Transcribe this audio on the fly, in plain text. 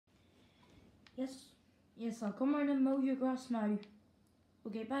Yes, I'll come around and mow your grass now.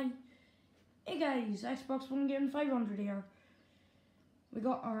 Okay, bye. Hey guys, Xbox One Game 500 here. We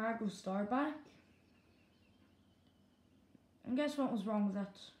got our Agro Star back. And guess what was wrong with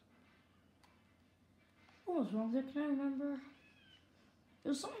it? What was wrong with it? Can I remember? It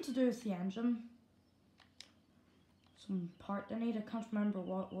was something to do with the engine. Some part they need. I can't remember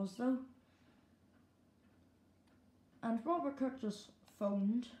what it was though. And Robert Cook just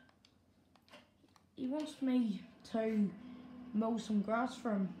phoned. He wants me to mow some grass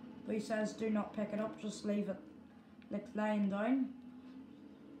for him. But he says do not pick it up, just leave it like lying down.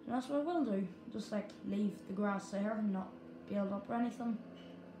 And that's what I will do. Just like leave the grass there and not build up or anything.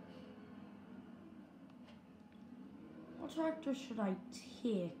 What tractor should I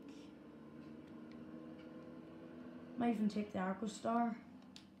take? Might even take the Agro Star.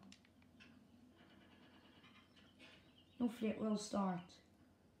 Hopefully it will start.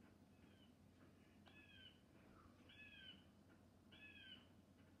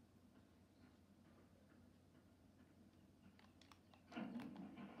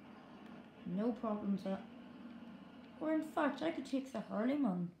 No problems there. Or in fact, I could take the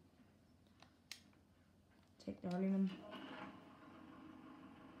Hurleyman. Take the Hurleyman.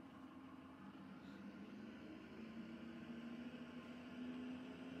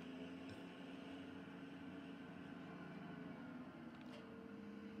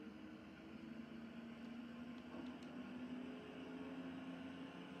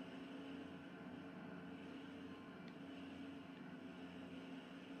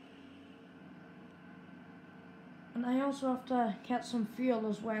 And I also have to get some fuel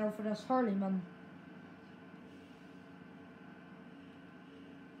as well for this Hurleyman.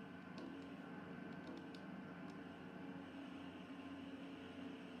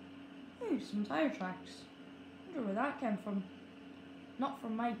 Ooh, some tyre tracks. I wonder where that came from. Not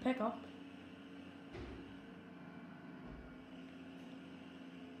from my pickup.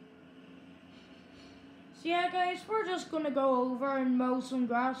 So yeah guys, we're just going to go over and mow some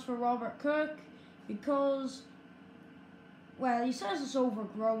grass for Robert Cook because, well, he says it's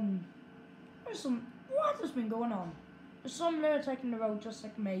overgrown. What has been going on? There's some lunatic in the road just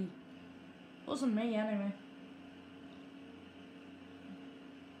like me. Wasn't me anyway.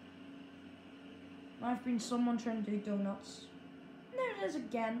 I've been someone trying to do donuts. And there it is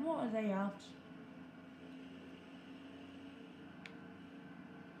again. What are they at?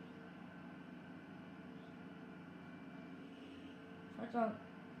 I thought,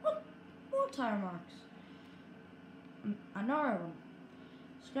 what? More tire marks. Another one.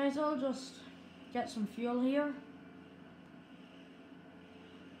 So guys, I'll just get some fuel here.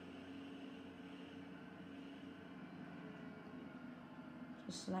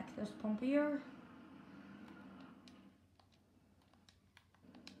 Just select this pump here.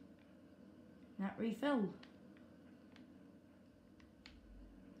 That refill.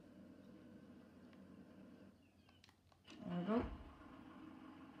 There we go.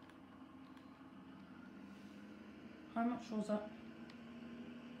 How much was that?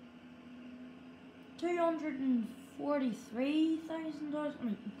 $243,000. I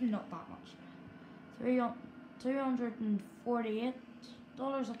mean, not that much. $248. I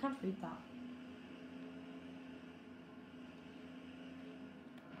can't read that.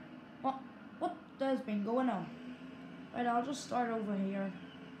 What has been going on? Right, I'll just start over here.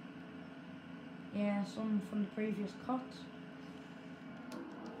 Yeah, some from the previous cut.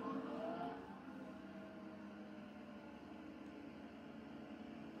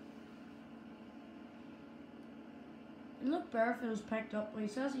 It'd look better if it was picked up, but he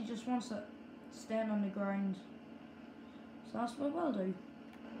says he just wants it staying on the ground. So that's what we'll do.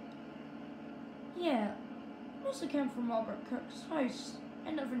 Yeah, it must have come from Robert Cook's house.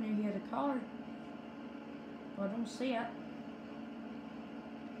 I never knew he had a car. But I don't see it.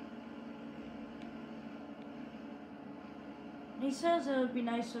 And he says it would be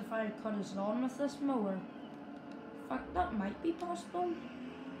nice if I cut his lawn with this mower. In fact, that might be possible.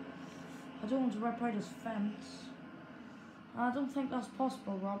 I don't want to rip out his fence. I don't think that's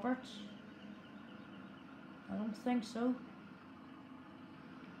possible, Robert. I don't think so.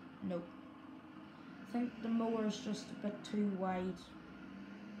 Nope. I think the mower is just a bit too wide.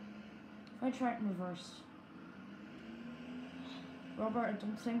 If I try it in reverse. Robert, I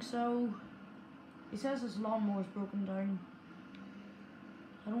don't think so. He says his lawnmower's broken down.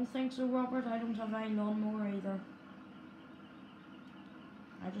 I don't think so, Robert. I don't have any lawnmower either.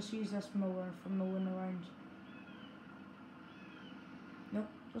 I just use this mower for mowing around. Nope,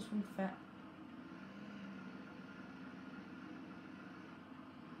 just won't fit.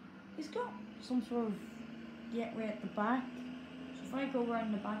 He's got some sort of gateway at the back. So if I go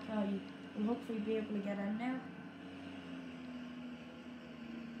around the back alley, We'll hopefully be able to get in there.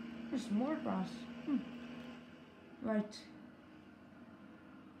 There's some more grass. Right.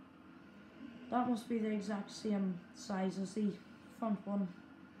 That must be the exact same size as the front one.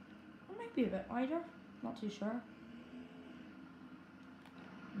 It might be a bit wider, not too sure.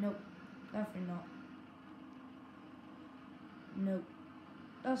 Nope, definitely not. Nope,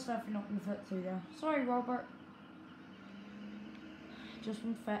 that's definitely not going to fit through there. Sorry, Robert. Just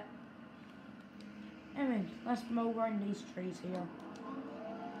won't fit. Anyway, let's mow around these trees here.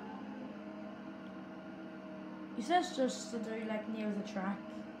 He says just to do like near the track.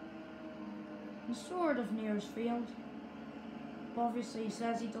 And sort of near his field. But obviously he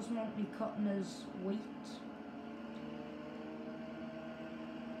says he doesn't want me cutting his wheat.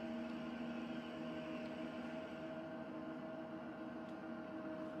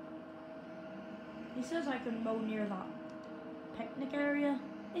 He says I can mow near that picnic area.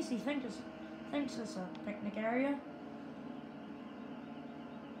 At least he thinks it's a picnic area.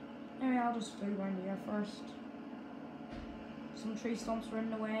 Anyway, I'll just do around here first. Some tree stumps are in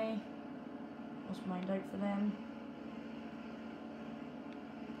the way. Must mind out for them.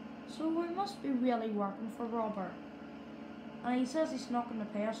 So we must be really working for Robert. And he says he's not going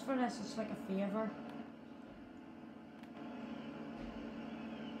to pay us for this, it's like a favour.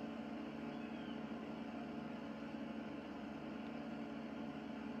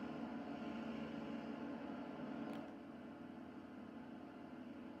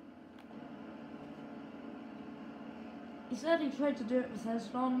 He said he tried to do it with his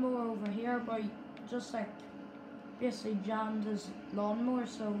lawnmower over here, but just like basically jammed his lawnmower,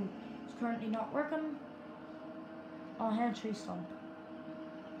 so it's currently not working. Oh, I had a tree stump.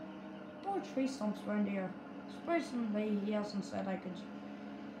 More tree stumps around here. Surprisingly, he hasn't said I could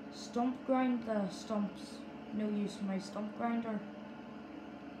stump grind the stumps. No use of my stump grinder.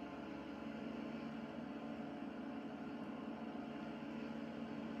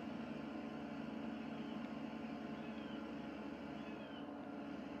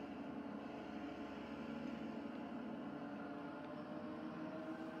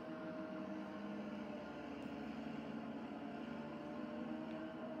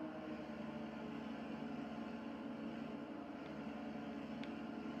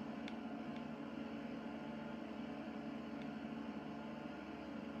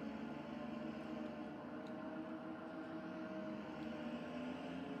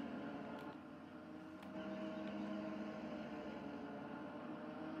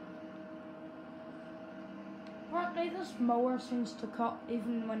 Apparently this mower seems to cut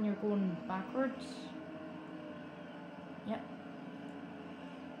even when you're going backwards. Yep.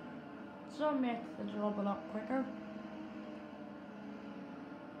 So it'll make the job a lot quicker.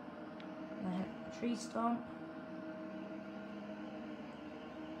 I hit the tree stump.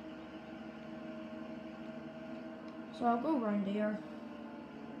 So I'll go round here.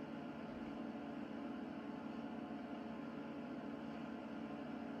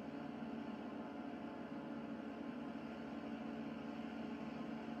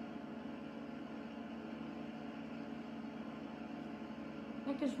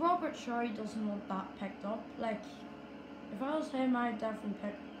 Because Robert sure he doesn't want that picked up. Like, if I was him, I'd definitely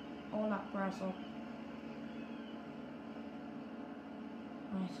pick all that grass up.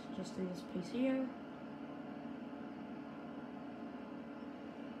 Right, just do this piece here.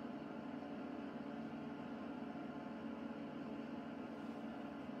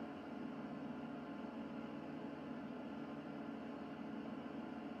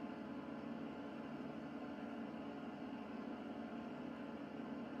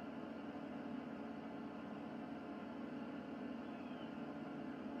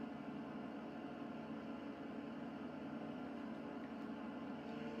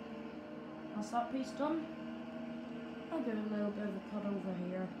 That's that piece done. I'll give it a little bit of a cut over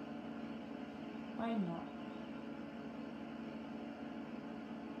here. Why not?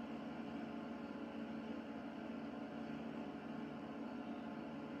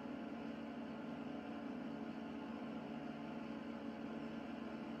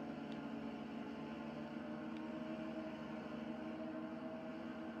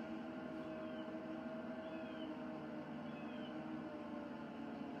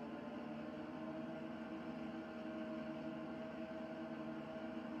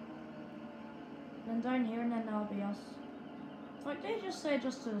 Then down here, and then that'll be us. So did they just say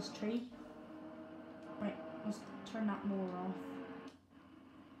just to this tree? Right, let's turn that mower off.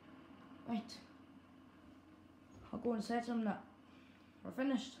 Right. I'll go and say to him that we're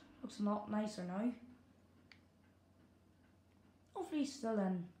finished. Looks a lot nicer now. Hopefully he's still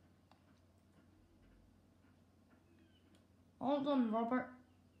in. All done, Robert.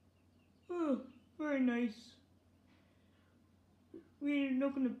 Oh, very nice. We're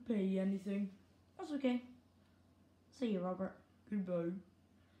not going to pay anything. That's okay. See you, Robert. Goodbye.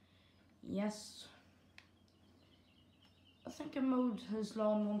 Yes. I think I mowed his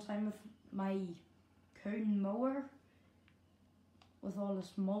lawn one time with my coon mower. With all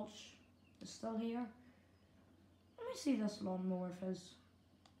this mulch. It's still here. Let me see this lawnmower of his.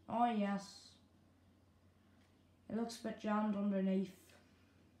 Oh yes. It looks a bit jammed underneath.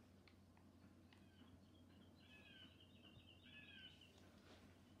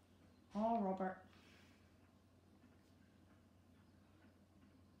 Oh, Robert.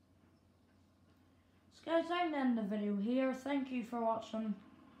 So guys, I'm ending the video here. Thank you for watching.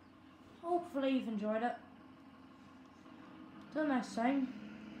 Hopefully you've enjoyed it. Till next time.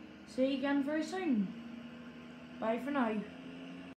 See you again very soon. Bye for now.